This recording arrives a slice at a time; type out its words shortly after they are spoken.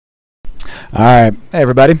All right. Hey,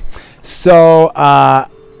 everybody. So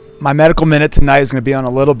my medical minute tonight is going to be on a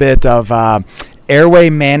little bit of airway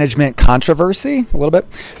management controversy, a little bit.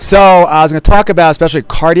 So I was going to talk about especially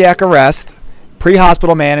cardiac arrest,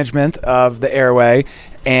 pre-hospital management of the airway,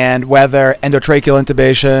 and whether endotracheal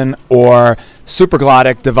intubation or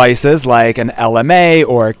supraglottic devices like an LMA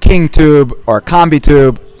or a King tube or a combi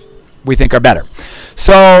tube we think are better.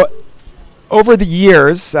 So over the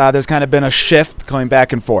years, there's kind of been a shift going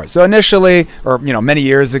back and forth. So initially, or many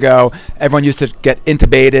years ago, everyone used to get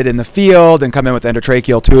intubated in the field and come in with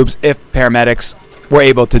endotracheal tubes if paramedics were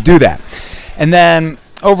able to do that. And then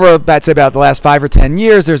over, I'd say about the last 5 or 10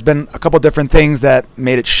 years, there's been a couple different things that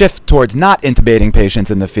made it shift towards not intubating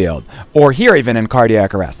patients in the field, or here even in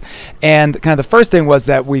cardiac arrest. And kind of the first thing was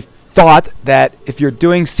that we thought that if you're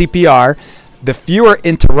doing CPR, the fewer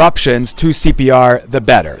interruptions to CPR, the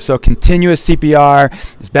better. So continuous CPR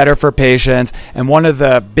is better for patients, and one of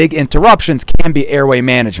the big interruptions can be airway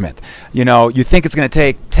management. You think it's going to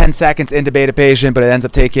take 10 seconds to intubate a patient, but it ends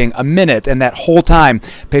up taking a minute, and that whole time,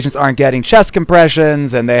 patients aren't getting chest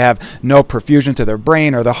compressions, and they have no perfusion to their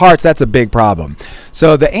brain or their hearts. That's a big problem.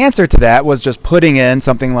 So the answer to that was just putting in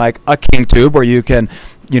something like a King tube, where you can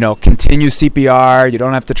continue CPR. You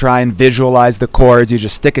don't have to try and visualize the cords. You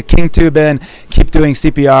just stick a King tube in, keep doing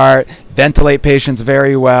CPR, ventilate patients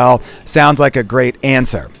very well. Sounds like a great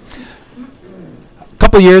answer. A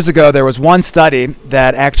couple years ago, there was one study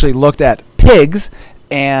that actually looked at pigs,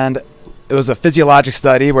 and it was a physiologic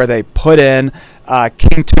study where they put in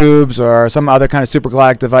King tubes or some other kind of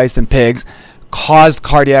supraglottic device in pigs, caused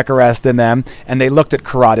cardiac arrest in them, and they looked at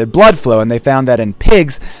carotid blood flow, and they found that in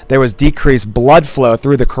pigs there was decreased blood flow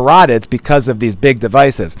through the carotids because of these big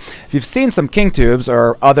devices. If you've seen some King tubes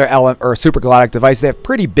or other or supraglottic devices, they have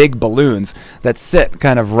pretty big balloons that sit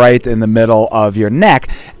kind of right in the middle of your neck,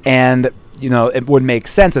 and it would make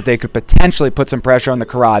sense that they could potentially put some pressure on the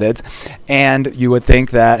carotids, and you would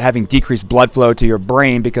think that having decreased blood flow to your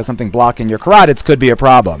brain because something blocking your carotids could be a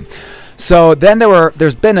problem. So then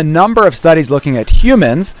there's been a number of studies looking at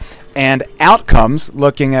humans and outcomes,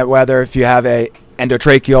 looking at whether if you have a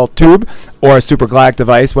endotracheal tube or a supraglottic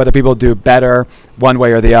device, whether people do better one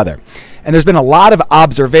way or the other. And there's been a lot of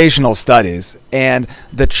observational studies, and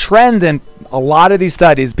the trend in a lot of these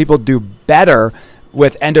studies, people do better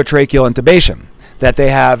with endotracheal intubation, that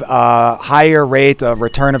they have a higher rate of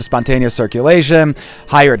return of spontaneous circulation,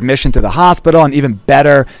 higher admission to the hospital, and even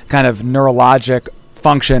better kind of neurologic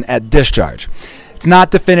function at discharge. It's not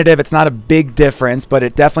definitive, it's not a big difference, but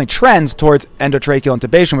it definitely trends towards endotracheal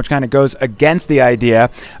intubation, which kind of goes against the idea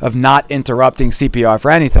of not interrupting CPR for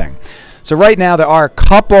anything. So right now there are a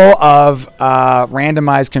couple of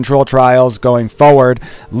randomized control trials going forward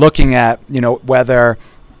looking at whether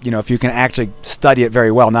if you can actually study it very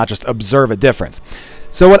well, not just observe a difference.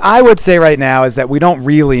 So what I would say right now is that we don't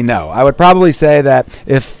really know. I would probably say that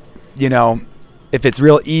if it's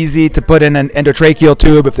real easy to put in an endotracheal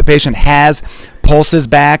tube, if the patient has pulses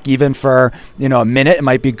back even for a minute, it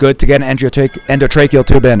might be good to get an endotracheal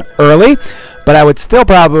tube in early. But I would still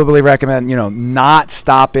probably recommend not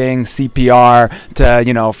stopping CPR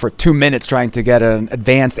to for 2 minutes trying to get an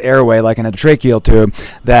advanced airway like an endotracheal tube.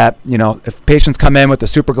 That if patients come in with a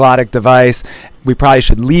supraglottic device, we probably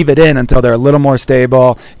should leave it in until they're a little more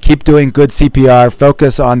stable, keep doing good CPR,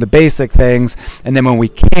 focus on the basic things, and then when we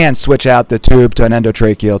can, switch out the tube to an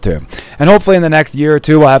endotracheal tube. And hopefully in the next year or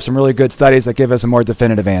two, we'll have some really good studies that give us a more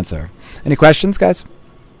definitive answer. Any questions, guys?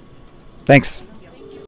 Thanks.